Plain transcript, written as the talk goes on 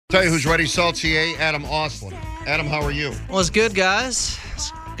Tell you who's ready, Saltier, Adam Auslund. Adam, how are you? Well, it's good, guys.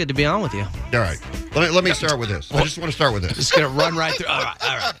 It's good to be on with you. All right. Let me start with this. I just want to start with this. Just going to run right through. All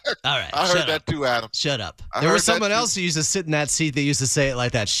right. I heard that too, Adam. Shut up. There was someone else who used to sit in that seat that used to say it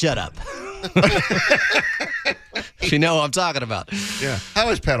like that. Shut up. You know what I'm talking about. Yeah. How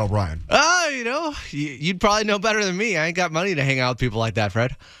is Pat O'Brien? You'd probably know better than me. I ain't got money to hang out with people like that,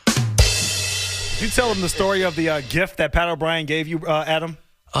 Fred. Did you tell him the story of the gift that Pat O'Brien gave you, Adam?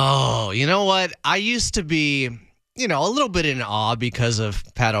 Oh, you know what? I used to be, a little bit in awe because of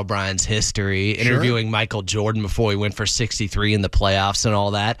Pat O'Brien's history, interviewing Michael Jordan before he went for 63 in the playoffs and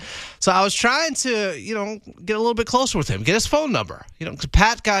all that. So I was trying to, get a little bit closer with him, get his phone number. Because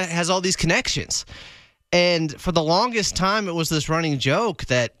Pat has all these connections. And for the longest time, it was this running joke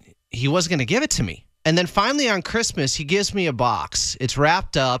that he wasn't going to give it to me. And then finally on Christmas, he gives me a box. It's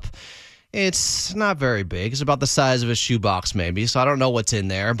wrapped up. It's not very big. It's about the size of a shoebox maybe, so I don't know what's in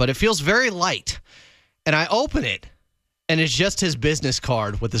there, but it feels very light. And I open it, and it's just his business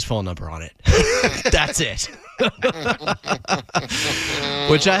card with his phone number on it. That's it.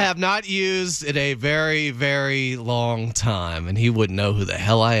 Which I have not used in a very, very long time, and he wouldn't know who the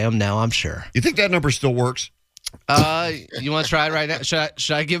hell I am now, I'm sure. You think that number still works? You want to try it right now?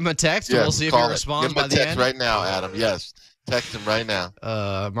 Should I give him a text? Yeah, we'll see if he responds by the end. Give him a text right now, Adam. Yes. Text him right now.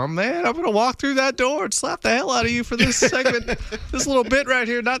 My man, I'm going to walk through that door and slap the hell out of you for this segment. This little bit right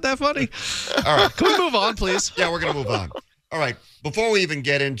here, not that funny. All right. Can we move on, please? Yeah, we're going to move on. All right. Before we even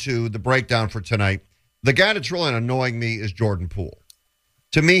get into the breakdown for tonight, the guy that's really annoying me is Jordan Poole.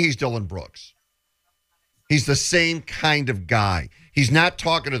 To me, he's Dillon Brooks. He's the same kind of guy. He's not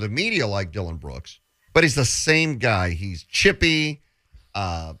talking to the media like Dillon Brooks, but he's the same guy. He's chippy.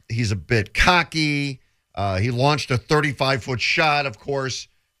 He's a bit cocky. He launched a 35-foot shot, of course,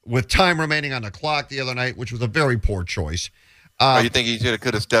 with time remaining on the clock the other night, which was a very poor choice. You think he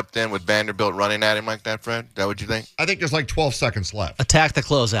could have stepped in with Vanderbilt running at him like that, Fred? Is that what you think? I think there's like 12 seconds left. Attack the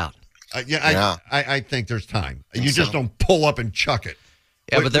closeout. I think there's time. You just don't pull up and chuck it.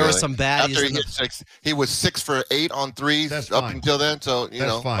 Yeah, but there were some baddies. After he hit 6, he was 6 for 8 on threes That's up fine. until then. So,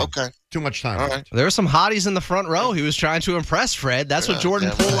 That's fine. Okay. Too much time. All right. There were some hotties in the front row. He was trying to impress Fred. That's what Jordan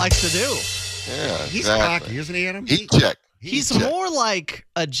Poole likes to do. Yeah, He's exactly. cocky, isn't he, Adam? Heat check. He's more like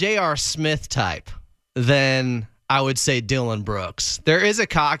a J.R. Smith type than I would say Dillon Brooks. There is a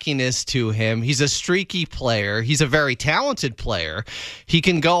cockiness to him. He's a streaky player. He's a very talented player. He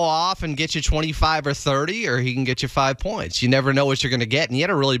can go off and get you 25 or 30, or he can get you 5 points. You never know what you're going to get. And he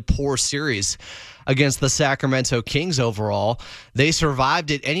had a really poor series against the Sacramento Kings overall. They survived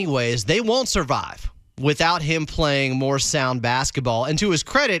it anyways. They won't survive without him playing more sound basketball. And to his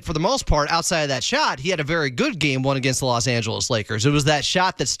credit, for the most part, outside of that shot, he had a very good game one against the Los Angeles Lakers. It was that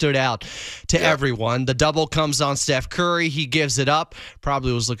shot that stood out to everyone. The double comes on Steph Curry. He gives it up.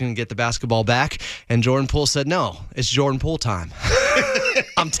 Probably was looking to get the basketball back. And Jordan Poole said, no, it's Jordan Poole time.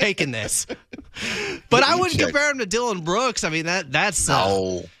 I'm taking this. But I wouldn't compare him to Dillon Brooks. I mean, that's...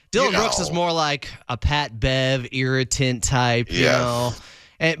 No. Dillon Brooks is more like a Pat Bev irritant type, you know.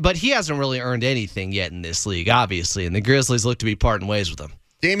 But he hasn't really earned anything yet in this league, obviously, and the Grizzlies look to be parting ways with him.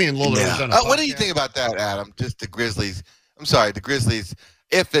 Damian Lillard was on a what do you think about that, Adam? Just the Grizzlies. I'm sorry, the Grizzlies,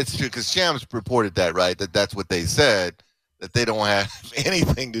 if it's true, because Shams reported that, right, that's what they said, that they don't have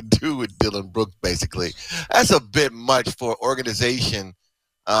anything to do with Dillon Brooks, basically. That's a bit much for organization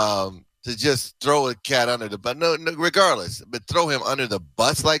to just throw a cat under the bus. No, regardless, but throw him under the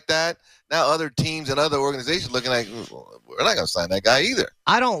bus like that. Now other teams and other organizations looking like, we're not going to sign that guy either.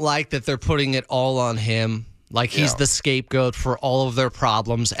 I don't like that they're putting it all on him. Like he's the scapegoat for all of their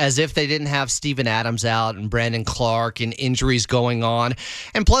problems, as if they didn't have Steven Adams out and Brandon Clark and injuries going on.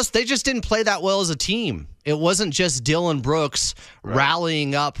 And plus, they just didn't play that well as a team. It wasn't just Dillon Brooks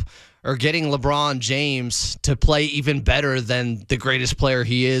rallying up or getting LeBron James to play even better than the greatest player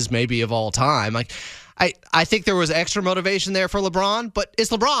he is maybe of all time. Like, I think there was extra motivation there for LeBron, but it's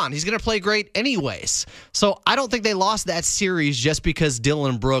LeBron. He's going to play great anyways. So I don't think they lost that series just because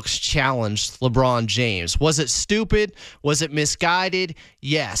Dillon Brooks challenged LeBron James. Was it stupid? Was it misguided?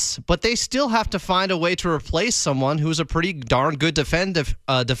 Yes. But they still have to find a way to replace someone who's a pretty darn good defensive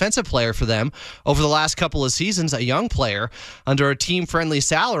player for them over the last couple of seasons, a young player under a team-friendly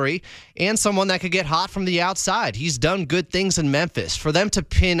salary, and someone that could get hot from the outside. He's done good things in Memphis. For them to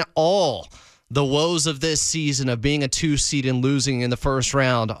pin all the woes of this season of being a 2 seed and losing in the first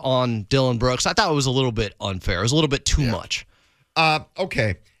round on Dillon Brooks, I thought it was a little bit unfair. It was a little bit too much.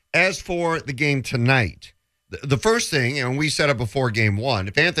 Okay. As for the game tonight, the first thing, and we said it before game one,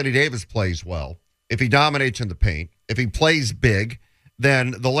 if Anthony Davis plays well, if he dominates in the paint, if he plays big,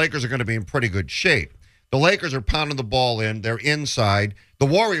 then the Lakers are going to be in pretty good shape. The Lakers are pounding the ball in. They're inside. The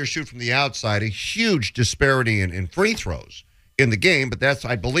Warriors shoot from the outside, a huge disparity in free throws in the game, but that's,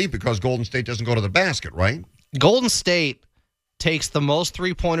 I believe, because Golden State doesn't go to the basket, right? Golden State takes the most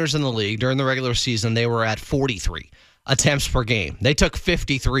three-pointers in the league. During the regular season, they were at 43 attempts per game. They took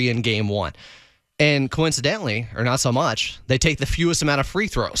 53 in game one. And coincidentally, or not so much, they take the fewest amount of free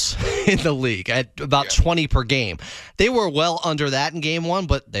throws in the league at about 20 per game. They were well under that in game one,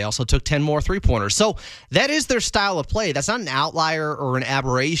 but they also took 10 more three-pointers. So that is their style of play. That's not an outlier or an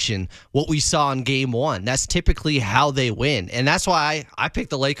aberration, what we saw in game one. That's typically how they win. And that's why I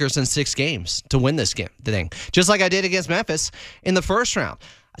picked the Lakers in 6 games to win this game thing, just like I did against Memphis in the first round.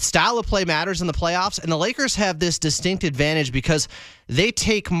 Style of play matters in the playoffs, and the Lakers have this distinct advantage because they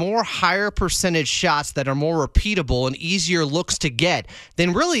take more higher percentage shots that are more repeatable and easier looks to get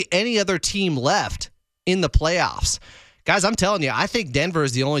than really any other team left in the playoffs. Guys, I'm telling you, I think Denver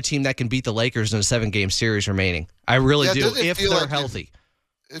is the only team that can beat the Lakers in a 7-game series remaining. I really do, if they're healthy.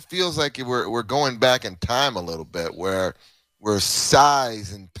 It feels like we're going back in time a little bit where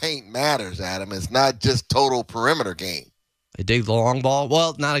size and paint matters, Adam. It's not just total perimeter game. They dig the long ball?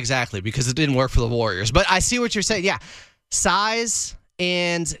 Well, not exactly, because it didn't work for the Warriors. But I see what you're saying. Yeah, size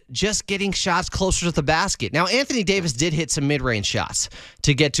and just getting shots closer to the basket. Now, Anthony Davis did hit some mid-range shots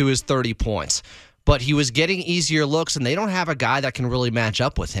to get to his 30 points. But he was getting easier looks, and they don't have a guy that can really match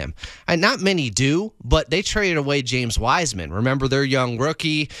up with him. And not many do, but they traded away James Wiseman. Remember their young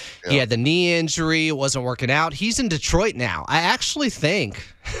rookie? Yeah. He had the knee injury. It wasn't working out. He's in Detroit now. I actually think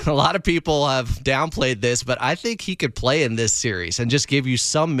a lot of people have downplayed this, but I think he could play in this series and just give you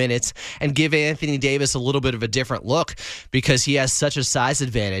some minutes and give Anthony Davis a little bit of a different look because he has such a size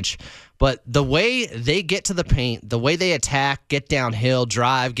advantage. But the way they get to the paint, the way they attack, get downhill,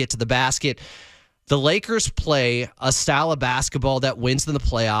 drive, get to the basket, the Lakers play a style of basketball that wins in the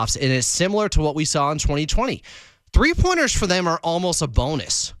playoffs, and it's similar to what we saw in 2020. Three-pointers for them are almost a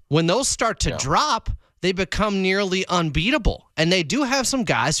bonus. When those start to drop, they become nearly unbeatable. And they do have some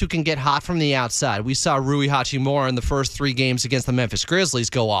guys who can get hot from the outside. We saw Rui Hachimura in the first 3 games against the Memphis Grizzlies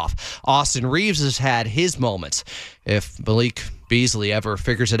go off. Austin Reeves has had his moments. If Malik Beasley ever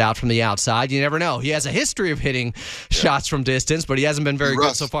figures it out from the outside, you never know. He has a history of hitting shots from distance, but he hasn't been very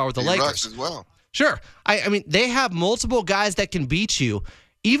good so far with the Lakers. As well. Sure. I mean, they have multiple guys that can beat you.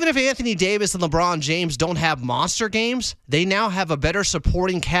 Even if Anthony Davis and LeBron James don't have monster games, they now have a better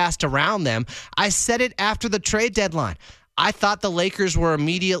supporting cast around them. I said it after the trade deadline. I thought the Lakers were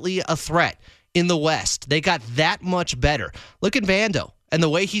immediately a threat in the West. They got that much better. Look at Vando and the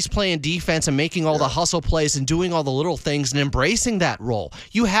way he's playing defense and making all the hustle plays and doing all the little things and embracing that role.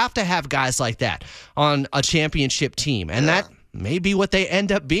 You have to have guys like that on a championship team, and that may be what they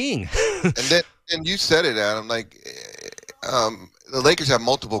end up being. And you said it, Adam, like the Lakers have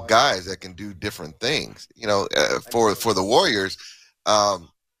multiple guys that can do different things. You know, for the Warriors,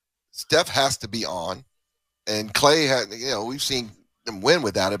 Steph has to be on, and Clay has. You know, we've seen them win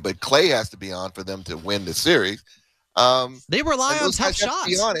without it, but Clay has to be on for them to win the series. They rely on tough shots.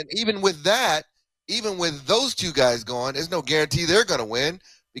 Be on, and even with that, even with those 2 guys going, there's no guarantee they're going to win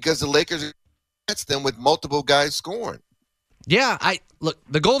because the Lakers gets them with multiple guys scoring. Yeah, look,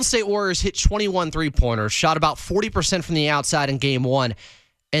 the Golden State Warriors hit 21 three-pointers, shot about 40% from the outside in game 1,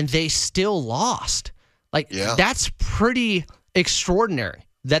 and they still lost. That's pretty extraordinary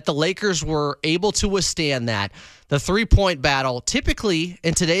that the Lakers were able to withstand that. The three-point battle, typically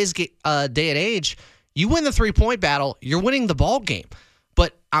in today's day and age, you win the three-point battle, you're winning the ball game.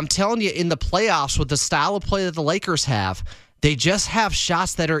 But I'm telling you, in the playoffs, with the style of play that the Lakers have, they just have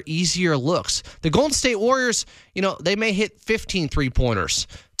shots that are easier looks. The Golden State Warriors, you know, they may hit 15 three-pointers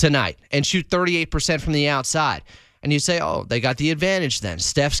tonight and shoot 38% from the outside. And you say, oh, they got the advantage then.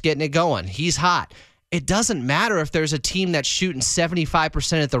 Steph's getting it going. He's hot. It doesn't matter if there's a team that's shooting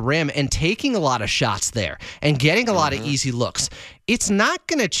 75% at the rim and taking a lot of shots there and getting a lot of easy looks. It's not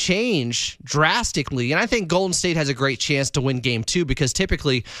going to change drastically. And I think Golden State has a great chance to win game 2 because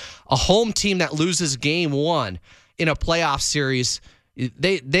typically a home team that loses game 1 in a playoff series,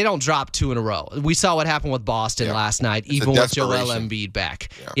 they don't drop 2 in a row. We saw what happened with Boston last night, even with Joel Embiid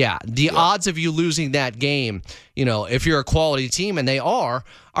back. The odds of you losing that game, you know, if you're a quality team, and they are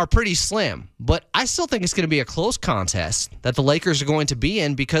pretty slim. But I still think it's going to be a close contest that the Lakers are going to be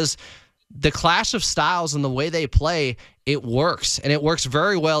in because the clash of styles and the way they play, it works, and it works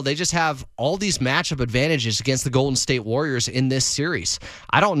very well. They just have all these matchup advantages against the Golden State Warriors in this series.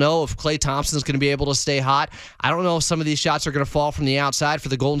 I don't know if Klay Thompson's going to be able to stay hot. I don't know if some of these shots are going to fall from the outside for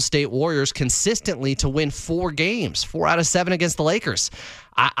the Golden State Warriors consistently to win 4 games, 4 out of 7 against the Lakers.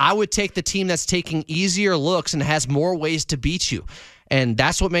 I would take the team that's taking easier looks and has more ways to beat you, and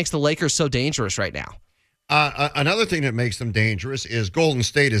that's what makes the Lakers so dangerous right now. Another thing that makes them dangerous is Golden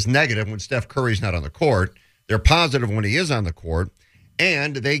State is negative when Steph Curry's not on the court. They're positive when he is on the court.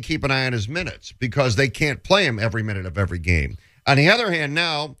 And they keep an eye on his minutes because they can't play him every minute of every game. On the other hand,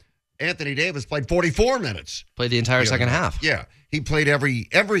 now, Anthony Davis played 44 minutes. Played the entire second half. Yeah. He played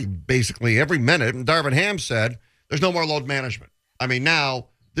basically every minute. And Darvin Ham said, there's no more load management. I mean, now,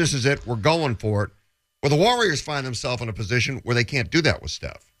 this is it. We're going for it. Well, the Warriors find themselves in a position where they can't do that with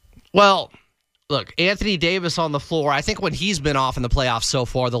Steph. Well, look, Anthony Davis on the floor, I think when he's been off in the playoffs so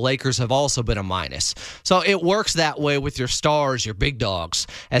far, the Lakers have also been a minus. So it works that way with your stars, your big dogs,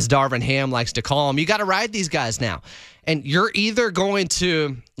 as Darvin Ham likes to call them. You got to ride these guys now. And you're either going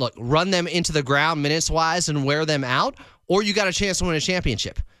to, run them into the ground minutes-wise and wear them out, or you got a chance to win a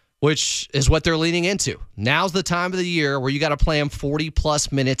championship, which is what they're leaning into. Now's the time of the year where you got to play him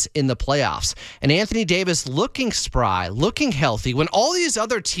 40-plus minutes in the playoffs. And Anthony Davis looking spry, looking healthy, when all these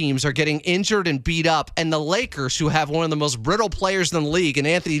other teams are getting injured and beat up, and the Lakers, who have one of the most brittle players in the league, and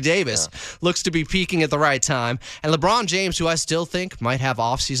Anthony Davis, looks to be peaking at the right time. And LeBron James, who I still think might have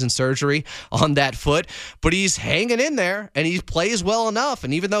offseason surgery on that foot, but he's hanging in there, and he plays well enough.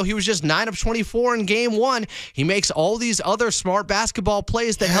 And even though he was just 9 of 24 in Game 1, he makes all these other smart basketball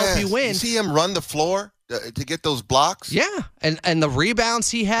plays that help you win. You see him run the floor to get those blocks? Yeah, and the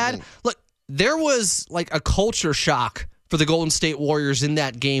rebounds he had. Look, there was a culture shock for the Golden State Warriors in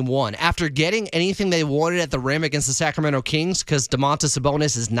that Game 1. After getting anything they wanted at the rim against the Sacramento Kings, because Domantas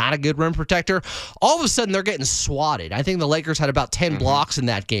Sabonis is not a good rim protector, all of a sudden they're getting swatted. I think the Lakers had about 10 blocks in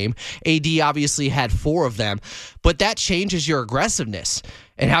that game. AD obviously had 4 of them. But that changes your aggressiveness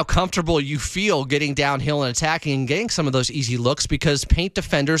and how comfortable you feel getting downhill and attacking and getting some of those easy looks, because paint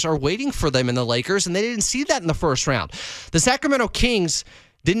defenders are waiting for them in the Lakers, and they didn't see that in the first round. The Sacramento Kings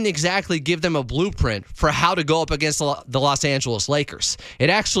didn't exactly give them a blueprint for how to go up against the Los Angeles Lakers. It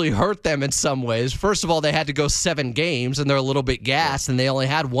actually hurt them in some ways. First of all, they had to go 7 games, and they're a little bit gassed, and they only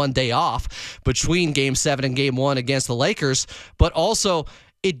had 1 day off between Game 7 and Game 1 against the Lakers. But also,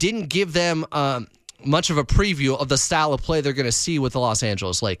 it didn't give them much of a preview of the style of play they're going to see with the Los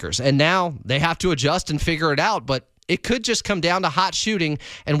Angeles Lakers. And now they have to adjust and figure it out, but it could just come down to hot shooting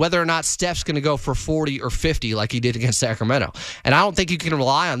and whether or not Steph's going to go for 40 or 50 like he did against Sacramento. And I don't think you can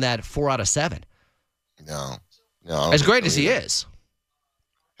rely on that 4 out of 7. No. As great as he is.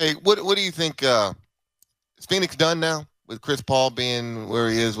 Hey, what do you think? Is Phoenix done now with Chris Paul being where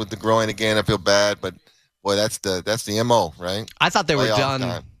he is with the groin again? I feel bad, but boy, that's the MO, right? I thought they were Playoff done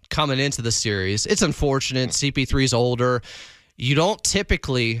time. Coming into the series. It's unfortunate. CP3's older. You don't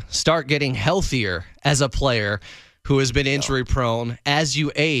typically start getting healthier as a player who has been injury prone as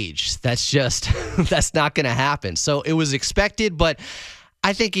you age. That's not going to happen. So it was expected, but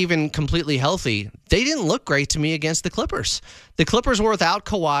I think even completely healthy, they didn't look great to me against the Clippers. The Clippers were without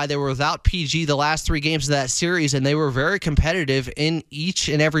Kawhi. They were without PG the last 3 games of that series, and they were very competitive in each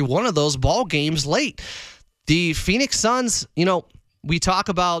and every one of those ball games late. The Phoenix Suns, we talk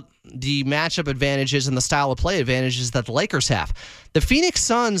about the matchup advantages and the style of play advantages that the Lakers have. The Phoenix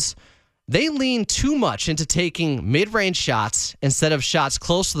Suns, they lean too much into taking mid-range shots instead of shots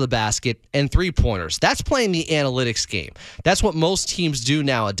close to the basket and three-pointers. That's playing the analytics game. That's what most teams do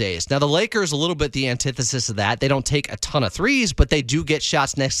nowadays. Now, the Lakers, a little bit the antithesis of that. They don't take a ton of threes, but they do get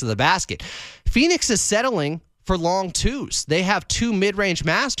shots next to the basket. Phoenix is settling for long twos. They have 2 mid-range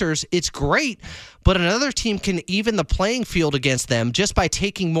masters. It's great, but another team can even the playing field against them just by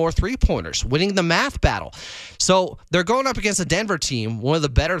taking more three-pointers, winning the math battle. So they're going up against a Denver team, one of the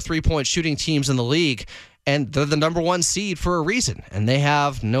better three-point shooting teams in the league, and they're the number 1 seed for a reason. And they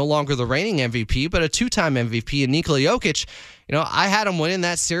have no longer the reigning MVP, but a 2-time MVP in Nikola Jokic. I had him winning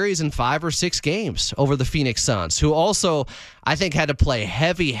that series in 5 or 6 games over the Phoenix Suns, who also, I think, had to play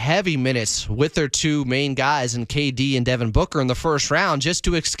heavy minutes with their 2 main guys in KD and Devin Booker in the first round just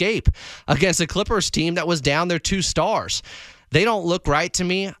to escape against a Clippers team that was down their 2 stars. They don't look right to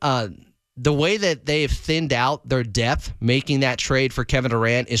me. The way that they've thinned out their depth, making that trade for Kevin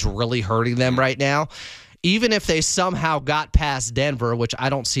Durant, is really hurting them right now. Even if they somehow got past Denver, which I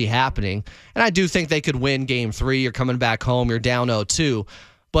don't see happening, and I do think they could win Game 3, you're coming back home, you're down 0-2,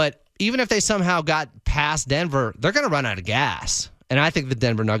 but even if they somehow got past Denver, they're going to run out of gas. And I think the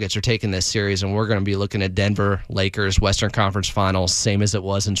Denver Nuggets are taking this series, and we're going to be looking at Denver, Lakers, Western Conference Finals, same as it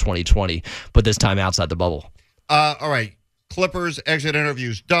was in 2020, but this time outside the bubble. All right, Clippers exit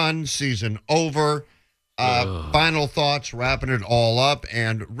interviews done, season over. Final thoughts, wrapping it all up,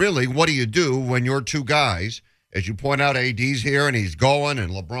 and really, what do you do when your 2 guys, as you point out, AD's here and he's going,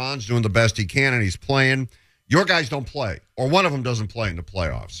 and LeBron's doing the best he can and he's playing. Your guys don't play, or one of them doesn't play in the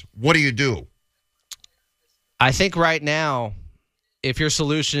playoffs. What do you do? I think right now, if your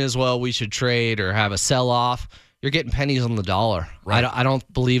solution is, well, we should trade or have a sell-off, you're getting pennies on the dollar. Right. I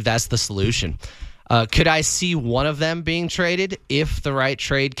don't believe that's the solution. Could I see one of them being traded if the right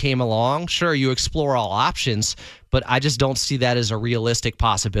trade came along? Sure, you explore all options, but I just don't see that as a realistic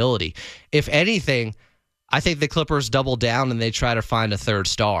possibility. If anything, I think the Clippers double down and they try to find a third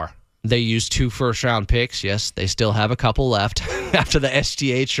star. They use 2 first-round picks. Yes, they still have a couple left after the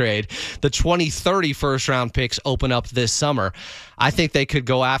SGA trade. The 2030 first-round picks open up this summer. I think they could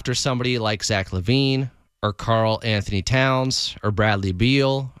go after somebody like Zach LaVine or Karl Anthony Towns or Bradley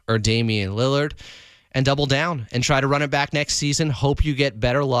Beal or Damian Lillard and double down and try to run it back next season. Hope you get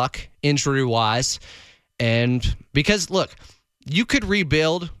better luck injury-wise. And because, look, you could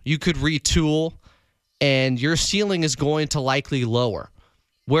rebuild, you could retool, and your ceiling is going to likely lower.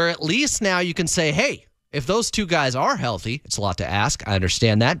 Where at least now you can say, hey, if those 2 guys are healthy, it's a lot to ask, I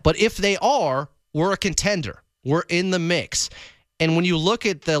understand that, but if they are, we're a contender. We're in the mix. And when you look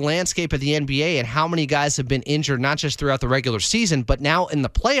at the landscape of the NBA and how many guys have been injured, not just throughout the regular season, but now in the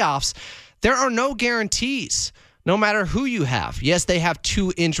playoffs, there are no guarantees, no matter who you have. Yes, they have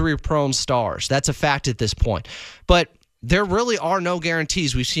 2 injury-prone stars. That's a fact at this point. But there really are no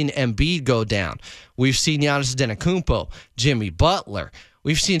guarantees. We've seen Embiid go down. We've seen Giannis Antetokounmpo, Jimmy Butler.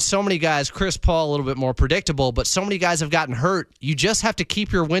 We've seen so many guys, Chris Paul a little bit more predictable, but so many guys have gotten hurt. You just have to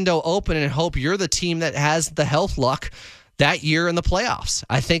keep your window open and hope you're the team that has the health luck that year in the playoffs.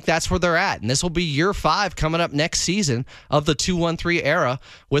 I think that's where they're at. And this will be year 5 coming up next season of the 2-1-3 era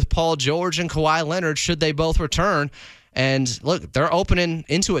with Paul George and Kawhi Leonard should they both return. And look, they're opening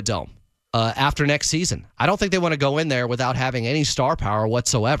Intuit Dome after next season. I don't think they want to go in there without having any star power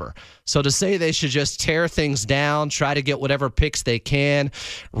whatsoever. So to say they should just tear things down, try to get whatever picks they can,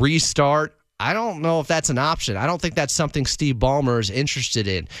 restart, I don't know if that's an option. I don't think that's something Steve Ballmer is interested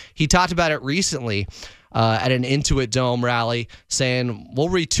in. He talked about it recently at an Intuit Dome rally saying, we'll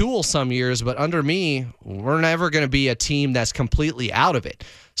retool some years, but under me, we're never going to be a team that's completely out of it.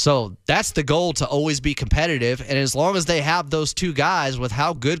 So that's the goal, to always be competitive. And as long as they have those 2 guys with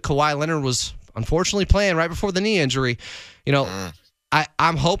how good Kawhi Leonard was unfortunately playing right before the knee injury,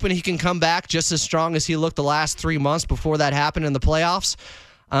 I'm hoping he can come back just as strong as he looked the last 3 months before that happened in the playoffs.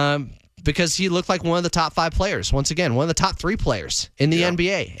 Because he looked like one of the top 5 players. Once again, one of the top 3 players in the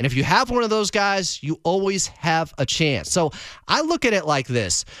NBA. And if you have one of those guys, you always have a chance. So I look at it like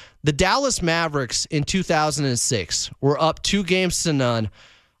this. The Dallas Mavericks in 2006 were up 2-0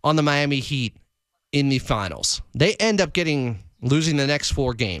 on the Miami Heat in the finals. They end up losing the next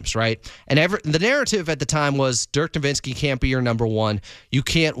 4 games, right? And the narrative at the time was Dirk Nowitzki can't be your number 1. You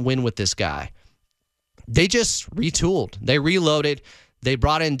can't win with this guy. They just retooled. They reloaded. They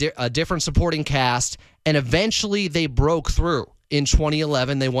brought in a different supporting cast, and eventually they broke through. In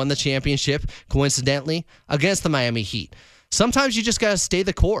 2011, they won the championship, coincidentally, against the Miami Heat. Sometimes you just got to stay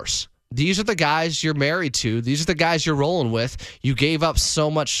the course. These are the guys you're married to. These are the guys you're rolling with. You gave up so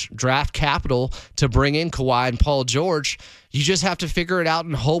much draft capital to bring in Kawhi and Paul George. You just have to figure it out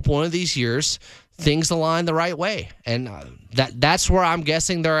and hope one of these years things align the right way. And that's where I'm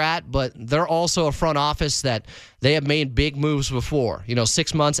guessing they're at, but they're also a front office that they have made big moves before.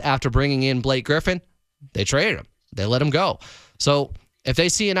 6 months after bringing in Blake Griffin, they traded him. They let him go. So if they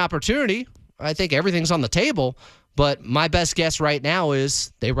see an opportunity, I think everything's on the table, but my best guess right now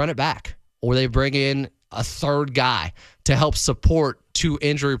is they run it back or they bring in a third guy to help support 2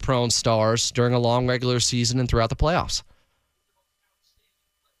 injury-prone stars during a long regular season and throughout the playoffs.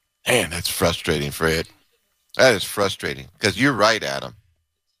 Man, that's frustrating, Fred. That is frustrating because you're right, Adam.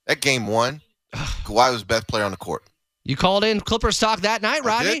 That game 1, Kawhi was the best player on the court. You called in Clippers talk that night,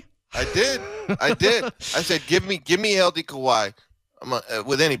 Rodney. I did. I said, give me LD Kawhi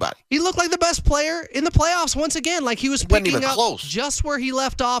with anybody. He looked like the best player in the playoffs once again. Like he was picking up close. Just where he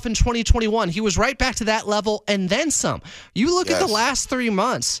left off in 2021. He was right back to that level and then some. You look at the last 3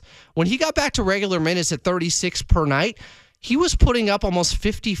 months. When he got back to regular minutes at 36 per night, he was putting up almost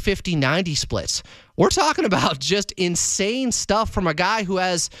 50-50-90 splits. We're talking about just insane stuff from a guy who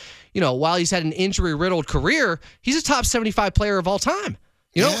has, while he's had an injury-riddled career, he's a top 75 player of all time.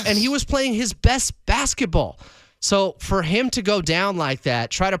 And he was playing his best basketball. So for him to go down like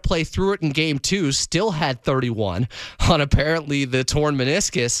that, try to play through it in game 2, still had 31 on apparently the torn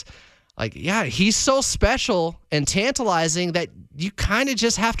meniscus. He's so special and tantalizing that you kind of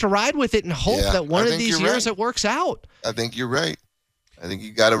just have to ride with it and hope that one of these years it works out. I think you're right. I think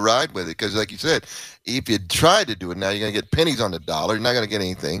you got to ride with it because, like you said, if you try to do it now, you're going to get pennies on the dollar. You're not going to get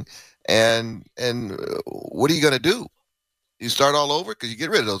anything. And what are you going to do? You start all over because you get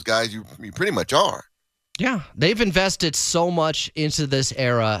rid of those guys. You pretty much are. Yeah, they've invested so much into this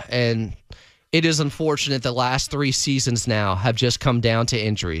era, and It is unfortunate the last 3 seasons now have just come down to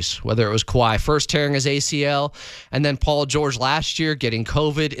injuries, whether it was Kawhi first tearing his ACL and then Paul George last year getting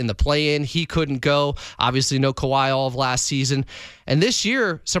COVID in the play-in. He couldn't go. Obviously, no Kawhi all of last season. And this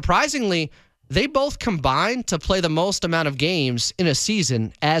year, surprisingly, they both combined to play the most amount of games in a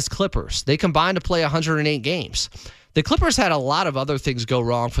season as Clippers. They combined to play 108 games. The Clippers had a lot of other things go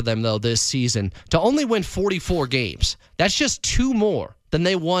wrong for them, though, this season. To only win 44 games, that's just 2 more than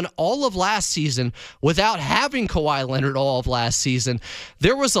they won all of last season without having Kawhi Leonard all of last season.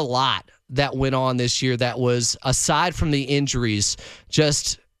 There was a lot that went on this year that was, aside from the injuries,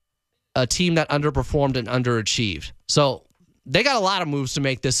 just a team that underperformed and underachieved. So they got a lot of moves to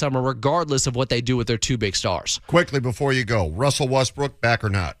make this summer, regardless of what they do with their 2 big stars. Quickly before you go, Russell Westbrook, back or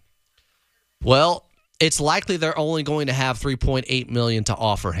not? Well, it's likely they're only going to have $3.8 million to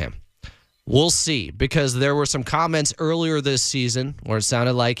offer him. We'll see, because there were some comments earlier this season where it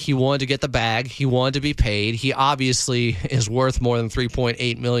sounded like he wanted to get the bag, he wanted to be paid. He obviously is worth more than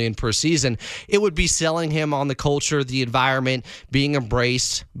 $3.8 million per season. It would be selling him on the culture, the environment, being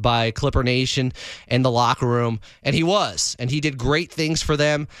embraced by Clipper Nation and the locker room, and he was, and he did great things for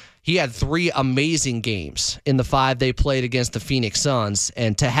them. He had 3 amazing games in the 5 they played against the Phoenix Suns,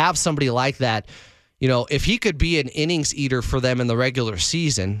 and to have somebody like that, you know, if he could be an innings eater for them in the regular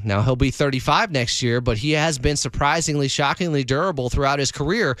season, now he'll be 35 next year, but he has been surprisingly, shockingly durable throughout his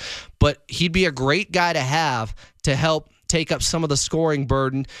career. But he'd be a great guy to have to help take up some of the scoring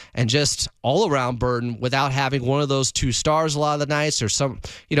burden and just all-around burden without having one of those 2 stars a lot of the nights or some.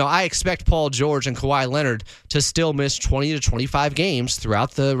 You know, I expect Paul George and Kawhi Leonard to still miss 20 to 25 games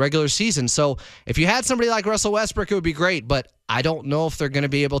throughout the regular season. So if you had somebody like Russell Westbrook, it would be great, but I don't know if they're going to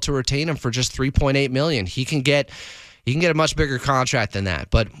be able to retain him for just $3.8 million. He can get a much bigger contract than that,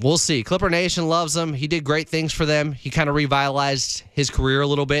 but we'll see. Clipper Nation loves him. He did great things for them. He kind of revitalized his career a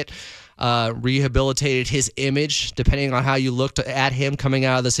little bit, rehabilitated his image, depending on how you looked at him coming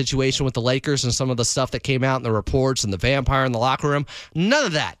out of the situation with the Lakers and some of the stuff that came out in the reports and the vampire in the locker room. None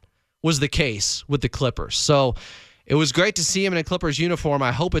of that was the case with the Clippers. So it was great to see him in a Clippers uniform.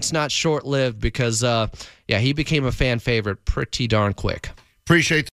 I hope it's not short-lived because, he became a fan favorite pretty darn quick. Appreciate